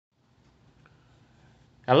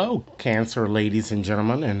Hello, Cancer ladies and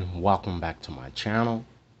gentlemen, and welcome back to my channel.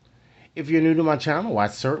 If you're new to my channel, I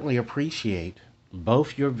certainly appreciate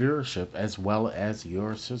both your viewership as well as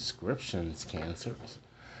your subscriptions, Cancers.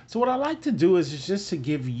 So what I like to do is just to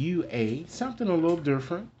give you something a little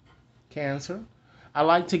different, Cancer. I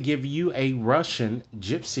like to give you a Russian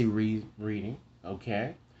gypsy reading,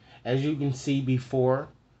 okay? As you can see before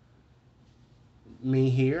me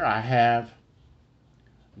here, I have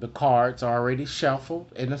the cards already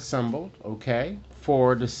shuffled and assembled, okay,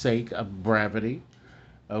 for the sake of brevity,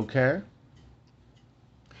 okay.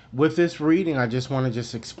 With this reading, I just want to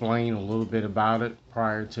just explain a little bit about it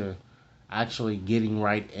prior to actually getting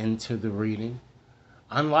right into the reading.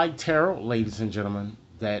 Unlike tarot, ladies and gentlemen,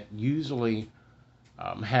 that usually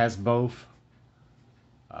has both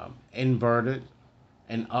inverted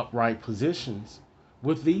and upright positions,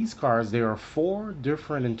 with these cards, there are four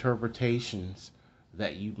different interpretations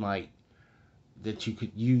that you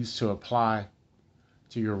could use to apply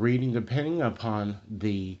to your reading depending upon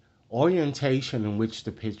the orientation in which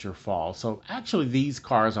the picture falls. So actually these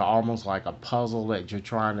cards are almost like a puzzle that you're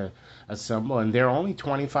trying to assemble, and there are only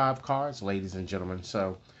 25 cards, ladies and gentlemen.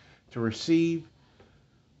 So to receive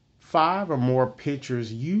 5 or more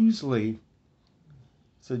pictures usually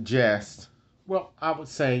suggests, well, I would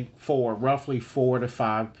say roughly 4 to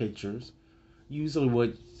 5 pictures usually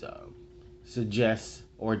would suggest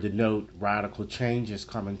or denote radical changes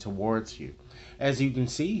coming towards you. As you can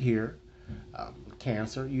see here,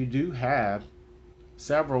 Cancer, you do have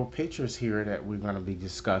several pictures here that we're going to be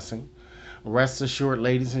discussing. Rest assured,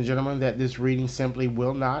 ladies and gentlemen, that this reading simply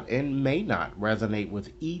will not and may not resonate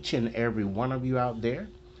with each and every one of you out there.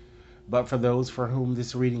 But for those for whom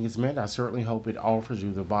this reading is meant, I certainly hope it offers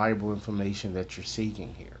you the valuable information that you're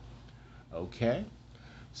seeking here. Okay?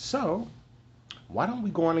 So, why don't we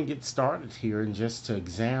go on and get started here and just to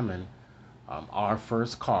examine our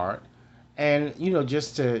first card, and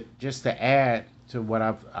just to add to what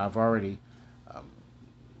I've already um,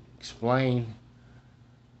 explained,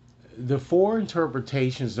 the four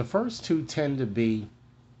interpretations. The first two tend to be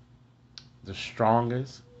the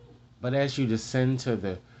strongest, but as you descend to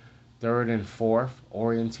the third and fourth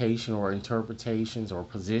orientation or interpretations or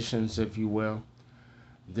positions, if you will,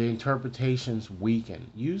 the interpretations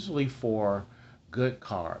weaken, usually for good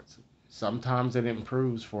cards. Sometimes it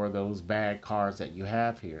improves for those bad cards that you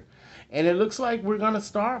have here. And it looks like we're going to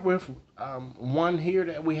start with one here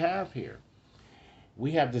that we have here.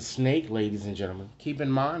 We have the snake, ladies and gentlemen. Keep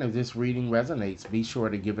in mind, if this reading resonates, be sure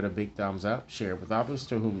to give it a big thumbs up, share it with others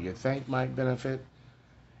to whom you think might benefit,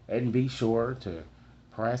 and be sure to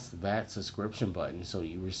press that subscription button so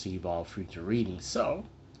you receive all future readings. So,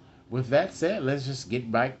 with that said, let's just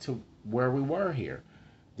get back to where we were here.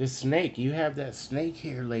 This snake, you have that snake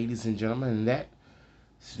here, ladies and gentlemen, and that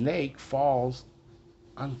snake falls,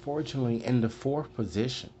 unfortunately, in the fourth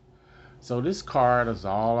position. So this card is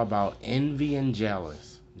all about envy and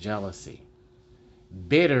jealousy.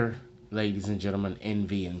 Bitter, ladies and gentlemen,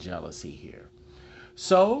 envy and jealousy here.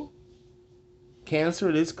 So,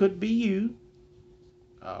 Cancer, this could be you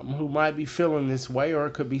who might be feeling this way, or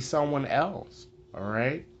it could be someone else, all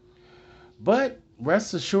right? But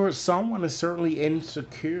rest assured, someone is certainly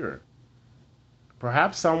insecure.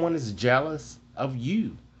 Perhaps someone is jealous of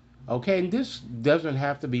you. Okay, and this doesn't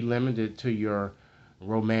have to be limited to your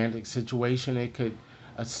romantic situation. It could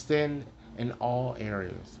extend in all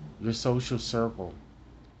areas. Your social circle,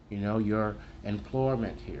 your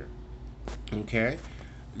employment here. Okay?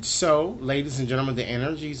 So, ladies and gentlemen, the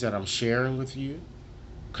energies that I'm sharing with you,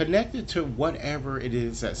 connected to whatever it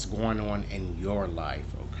is that's going on in your life,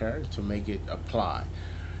 okay, to make it apply.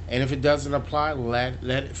 And if it doesn't apply, let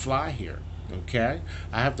it fly here, okay.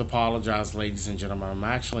 I have to apologize, ladies and gentlemen. I'm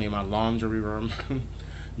actually in my laundry room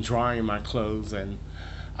drying my clothes, and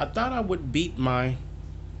I thought I would beat my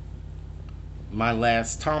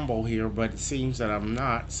last tumble here, but it seems that I'm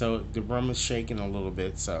not. So the room is shaking a little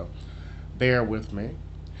bit, so bear with me.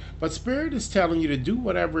 But Spirit is telling you to do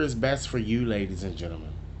whatever is best for you, ladies and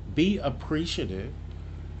gentlemen. Be appreciative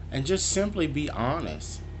and just simply be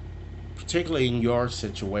honest, particularly in your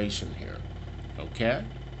situation here. Okay?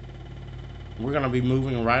 We're going to be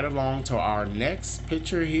moving right along to our next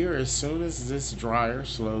picture here as soon as this dryer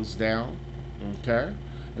slows down. Okay?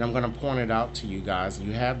 And I'm going to point it out to you guys.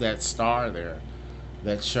 You have that star there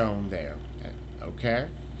that's shown there. Okay?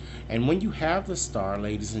 And when you have the star,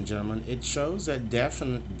 ladies and gentlemen, it shows that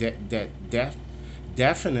definitely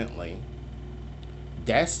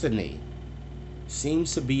destiny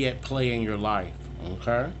seems to be at play in your life,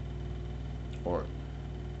 okay?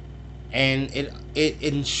 And it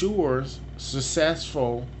ensures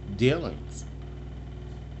successful dealings.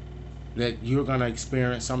 that you're going to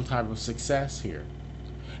experience some type of success here.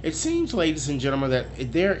 It seems, ladies and gentlemen,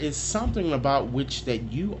 that there is something about which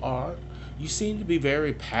that you seem to be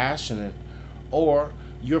very passionate, or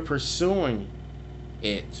you're pursuing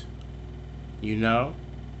it, you know,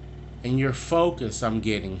 and your focus, I'm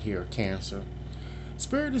getting here, Cancer.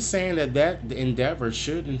 Spirit is saying that that endeavor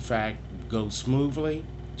should, in fact, go smoothly,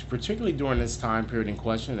 particularly during this time period in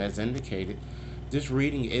question, as indicated. This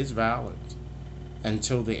reading is valid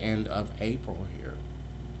until the end of April here.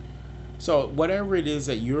 So, whatever it is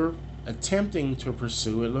that you're attempting to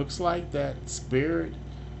pursue, it looks like that Spirit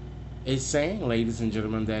is saying, ladies and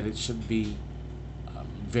gentlemen, that it should be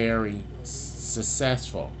very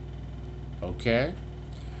successful. Okay?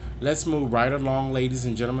 Let's move right along, ladies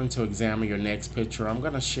and gentlemen, to examine your next picture. I'm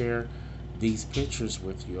going to share these pictures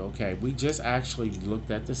with you. Okay, we just actually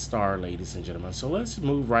looked at the star, ladies and gentlemen. So let's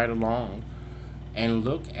move right along and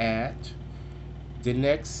look at the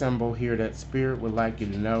next symbol here that Spirit would like you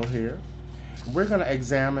to know here. We're going to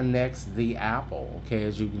examine next the apple, okay,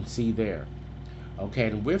 as you can see there. Okay,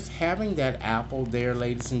 and with having that apple there,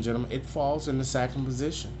 ladies and gentlemen, it falls in the second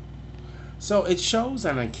position. So it shows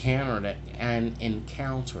an encounter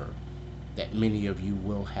that many of you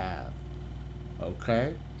will have.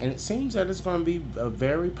 Okay? And it seems that it's going to be a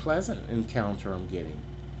very pleasant encounter I'm getting,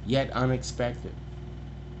 yet unexpected.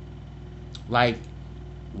 Like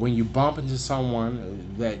when you bump into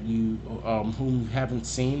someone that you whom you haven't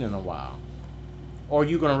seen in a while, or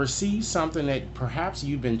you're going to receive something that perhaps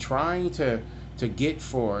you've been trying to get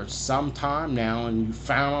for some time now, and you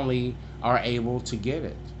finally are able to get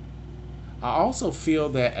it. I also feel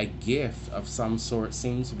that a gift of some sort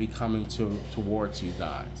seems to be coming towards you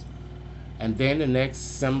guys. And then the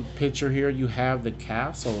next picture here, you have the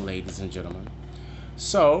castle, ladies and gentlemen.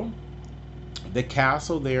 So the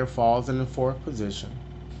castle there falls in the fourth position.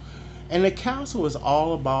 And the castle is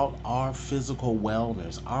all about our physical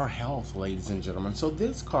wellness, our health, ladies and gentlemen. So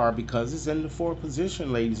this card, because it's in the fourth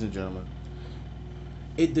position, ladies and gentlemen,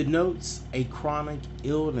 it denotes a chronic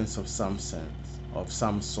illness of some sense, of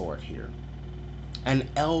some sort here. An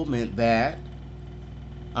ailment that,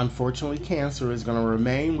 unfortunately, Cancer, is going to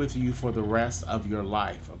remain with you for the rest of your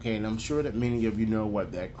life. Okay, and I'm sure that many of you know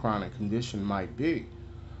what that chronic condition might be.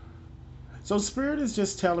 So Spirit is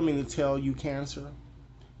just telling me to tell you, Cancer,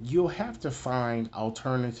 you'll have to find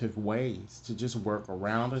alternative ways to just work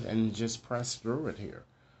around it and just press through it here.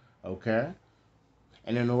 Okay?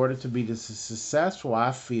 And in order to be this successful,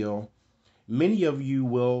 I feel many of you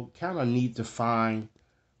will kind of need to find,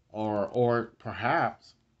 or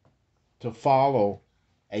perhaps to follow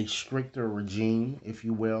a stricter regime, if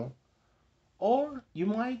you will. Or you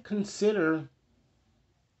might consider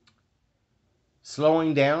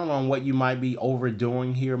slowing down on what you might be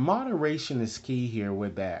overdoing here. Moderation is key here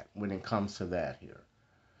with that when it comes to that here.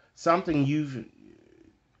 Something you've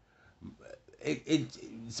it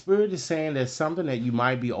Spirit is saying that something that you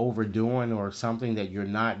might be overdoing, or something that you're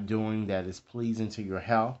not doing that is pleasing to your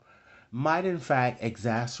health, might in fact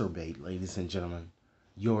exacerbate, ladies and gentlemen,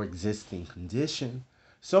 your existing condition.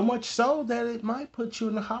 So much so that it might put you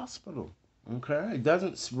in the hospital. Okay? It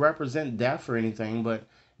doesn't represent death or anything, but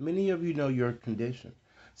many of you know your condition.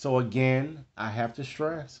 So again, I have to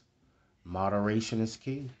stress, moderation is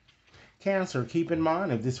key. Cancer, keep in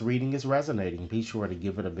mind, if this reading is resonating, be sure to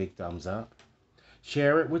give it a big thumbs up.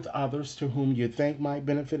 Share it with others to whom you think might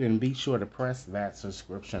benefit, and be sure to press that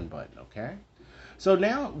subscription button, okay? So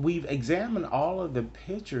now we've examined all of the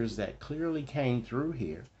pictures that clearly came through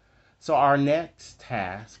here. So our next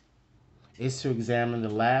task is to examine the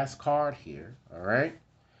last card here, all right?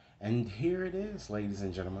 And here it is, ladies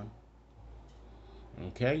and gentlemen.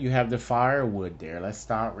 Okay, you have the firewood there. Let's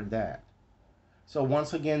start with that. So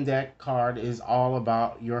once again, that card is all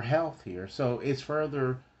about your health here. So it's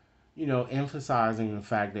further, emphasizing the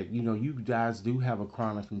fact that, you guys do have a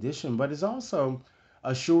chronic condition, but it also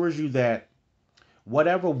assures you that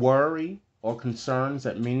whatever worry or concerns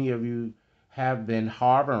that many of you have been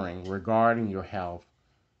harboring regarding your health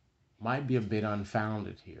might be a bit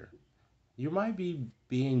unfounded here. You might be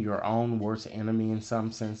being your own worst enemy in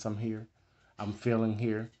some sense. I'm feeling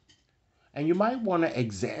here. And you might want to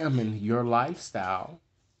examine your lifestyle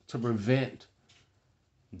to prevent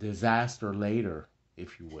disaster later,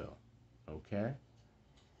 if you will. Okay?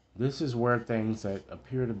 This is where things that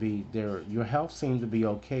appear to be there. Your health seems to be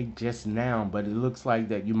okay just now, but it looks like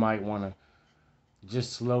that you might want to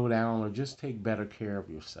just slow down or just take better care of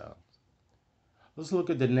yourself. Let's look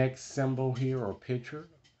at the next symbol here, or picture,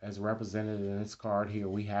 as represented in this card here.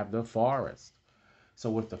 We have the forest. So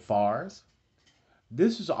with the forest,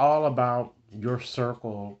 this is all about your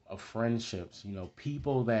circle of friendships,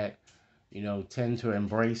 people that, tend to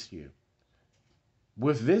embrace you.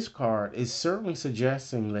 with this card, it's certainly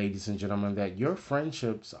suggesting, ladies and gentlemen, that your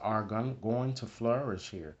friendships are going to flourish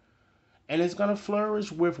here. And it's going to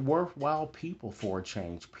flourish with worthwhile people for a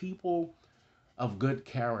change. People of good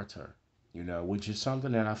character, which is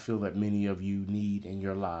something that I feel that many of you need in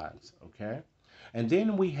your lives, okay? And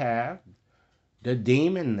then we have the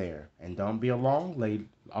demon there. And don't be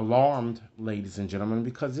alarmed, ladies and gentlemen,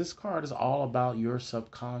 because this card is all about your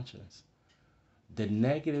subconscious. The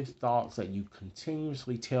negative thoughts that you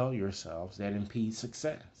continuously tell yourselves that impede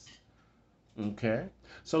success. Okay?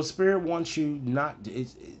 So Spirit wants you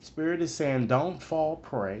Spirit is saying don't fall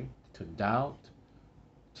prey to doubt,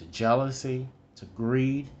 to jealousy, to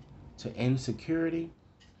greed, to insecurity.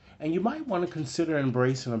 And you might want to consider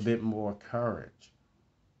embracing a bit more courage.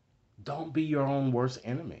 Don't be your own worst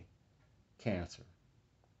enemy, Cancer.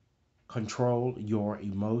 Control your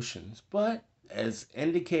emotions. But as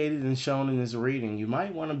indicated and shown in this reading, you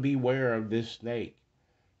might want to beware of this snake.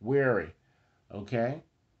 Wary, okay?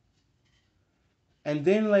 And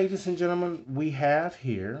then, ladies and gentlemen, we have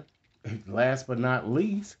here, last but not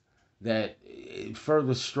least, that it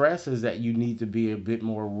further stresses that you need to be a bit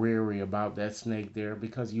more wary about that snake there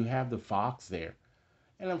because you have the fox there.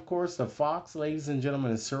 And of course, the fox, ladies and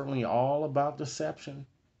gentlemen, is certainly all about deception,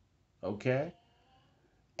 okay?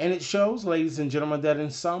 And it shows, ladies and gentlemen, that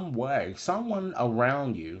in some way, someone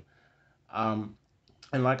around you, um,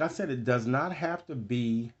 and like I said, it does not have to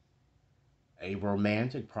be a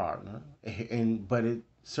romantic partner, but it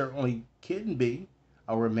certainly can be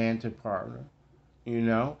a romantic partner, you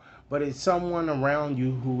know. But it's someone around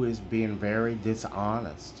you who is being very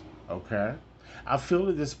dishonest. Okay, I feel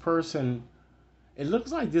that this person. It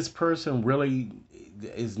looks like this person really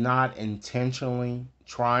is not intentionally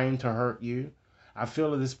trying to hurt you. I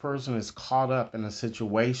feel that this person is caught up in a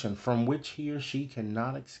situation from which he or she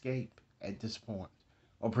cannot escape at this point,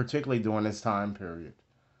 or particularly during this time period.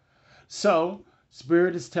 So,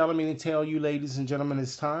 Spirit is telling me to tell you, ladies and gentlemen,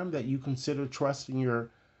 it's time that you consider trusting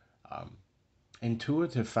your um,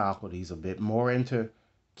 intuitive faculties a bit more and to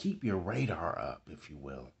keep your radar up, if you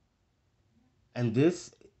will. And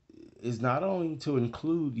this is not only to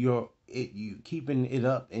include you keeping it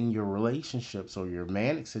up in your relationships or your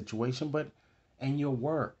romantic situation, but in your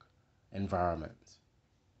work environments.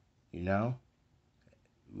 You know,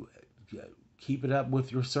 keep it up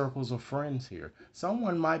with your circles of friends here.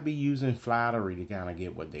 Someone might be using flattery to kind of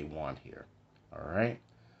get what they want here. All right.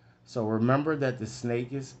 So remember that the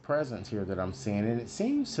snake is present here that I'm seeing. And it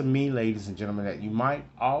seems to me, ladies and gentlemen, that you might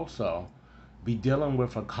also be dealing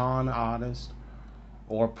with a con artist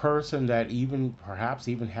or a person that perhaps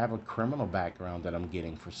even have a criminal background that I'm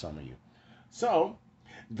getting for some of you. So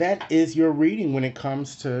that is your reading when it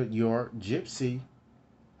comes to your gypsy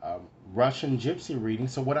Russian gypsy reading.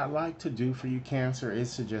 So what I'd like to do for you, Cancer,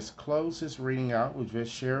 is to just close this reading out with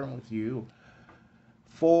just sharing with you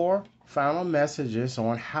 4 final messages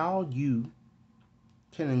on how you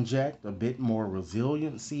can inject a bit more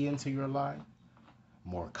resiliency into your life,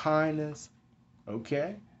 more kindness,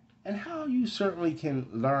 okay? And how you certainly can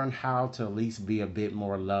learn how to at least be a bit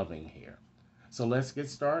more loving here. So let's get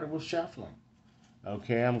started with shuffling.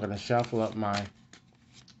 Okay, I'm going to shuffle up my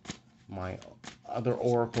other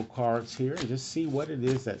oracle cards here and just see what it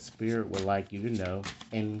is that Spirit would like you to know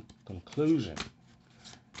in conclusion.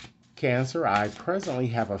 Cancer, I presently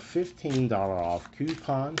have a $15 off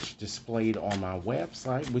coupon displayed on my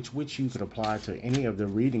website, which you could apply to any of the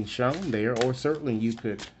readings shown there, or certainly you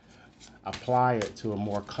could apply it to a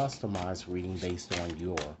more customized reading based on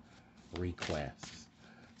your requests.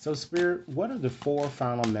 So, Spirit, what are the 4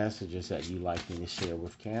 final messages that you'd like me to share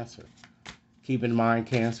with Cancer? Keep in mind,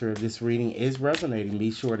 Cancer, if this reading is resonating, be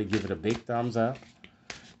sure to give it a big thumbs up.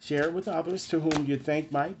 Share it with others to whom you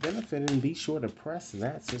think might benefit, and be sure to press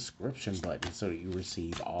that subscription button so that you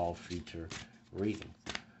receive all future readings.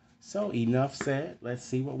 So, enough said. Let's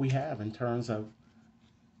see what we have in terms of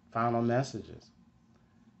final messages.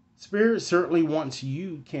 Spirit certainly wants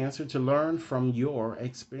you, Cancer, to learn from your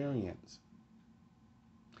experience.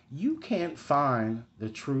 You can't find the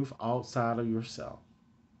truth outside of yourself,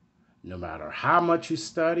 no matter how much you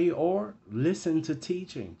study or listen to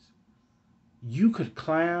teachings. You could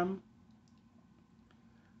climb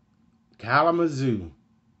Kalamazoo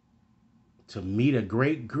to meet a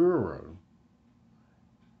great guru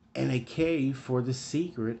in a cave for the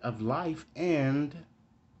secret of life, and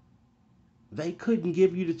they couldn't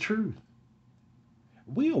give you the truth.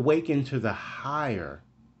 We awaken to the higher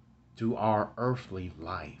through our earthly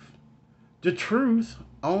life. The truth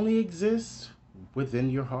only exists within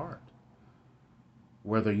your heart,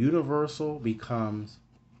 where the universal becomes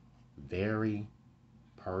very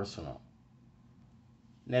personal.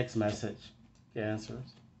 Next message.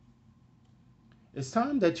 Cancers. It's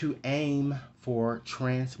time that you aim for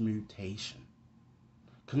transmutation.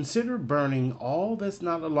 Consider burning all that's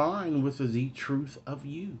not aligned with the deep truth of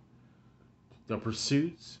you, the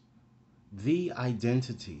pursuits, the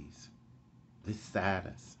identities, the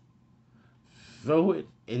status. Throw it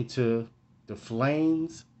into the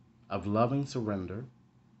flames of loving surrender.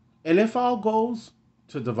 And if all goes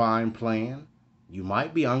to divine plan, you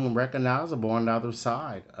might be unrecognizable on the other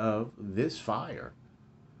side of this fire,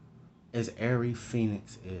 as Airy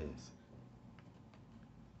Phoenix is.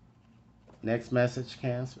 Next message,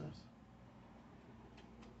 Cancers.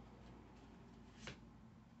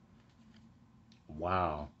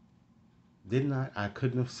 Wow. Didn't I? I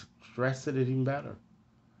couldn't have stressed it any better.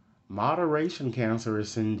 Moderation, Cancer,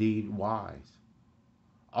 is indeed wise.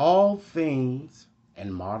 All things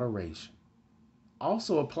in moderation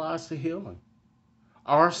also applies to healing.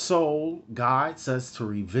 Our soul guides us to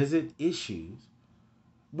revisit issues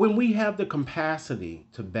when we have the capacity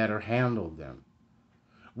to better handle them.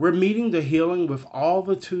 We're meeting the healing with all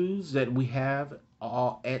the tools that we have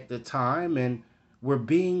all at the time, and we're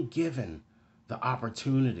being given the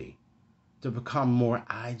opportunity to become more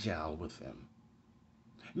agile with them.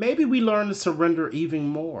 Maybe we learn to surrender even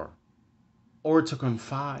more, or to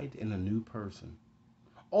confide in a new person,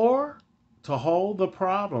 or to hold the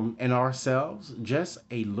problem in ourselves just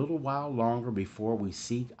a little while longer before we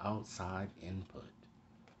seek outside input.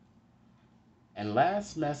 And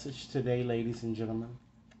last message today, ladies and gentlemen,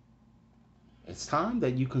 it's time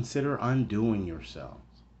that you consider undoing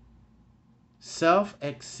yourselves. Self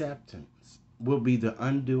acceptance will be the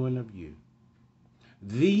undoing of you,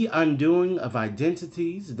 the undoing of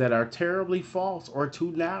identities that are terribly false or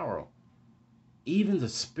too narrow, even the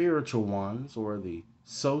spiritual ones or the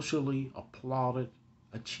socially applauded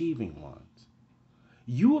achieving ones.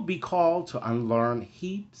 You will be called to unlearn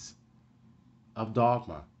heaps of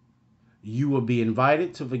dogma. You will be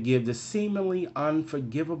invited to forgive the seemingly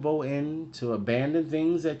unforgivable and to abandon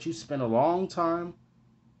things that you spent a long time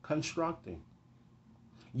constructing.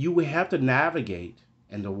 You will have to navigate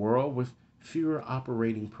in the world with fewer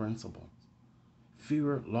operating principles,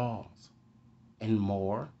 fewer laws, and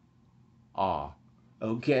more awe.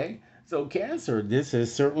 Okay? So, Cancer, this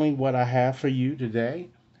is certainly what I have for you today.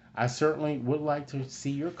 I certainly would like to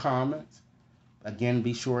see your comments. Again,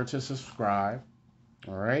 be sure to subscribe,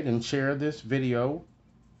 all right, and share this video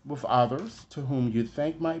with others to whom you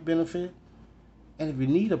think might benefit. And if you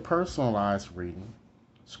need a personalized reading,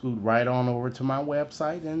 scoot right on over to my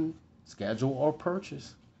website and schedule or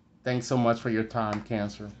purchase. Thanks so much for your time,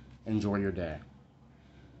 Cancer. Enjoy your day.